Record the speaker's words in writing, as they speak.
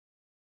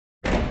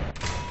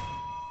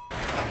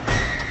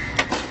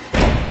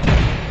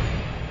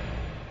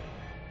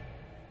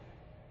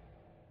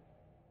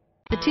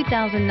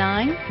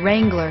2009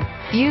 Wrangler.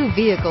 Few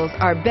vehicles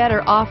are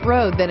better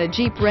off-road than a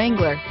Jeep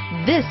Wrangler.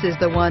 This is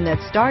the one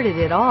that started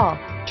it all.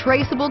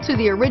 Traceable to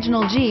the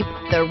original Jeep,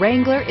 the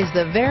Wrangler is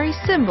the very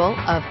symbol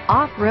of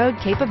off-road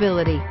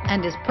capability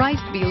and is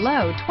priced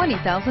below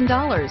 $20,000.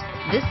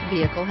 This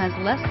vehicle has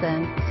less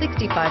than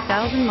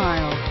 65,000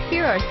 miles.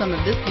 Here are some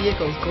of this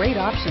vehicle's great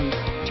options: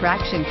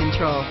 traction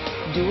control,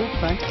 dual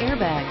front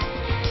airbags,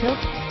 tilt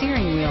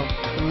steering wheel,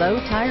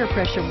 low tire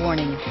pressure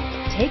warning.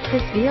 Take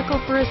this vehicle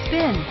for a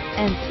spin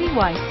and see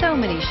why so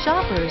many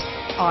shoppers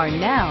are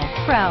now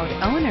proud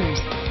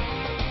owners.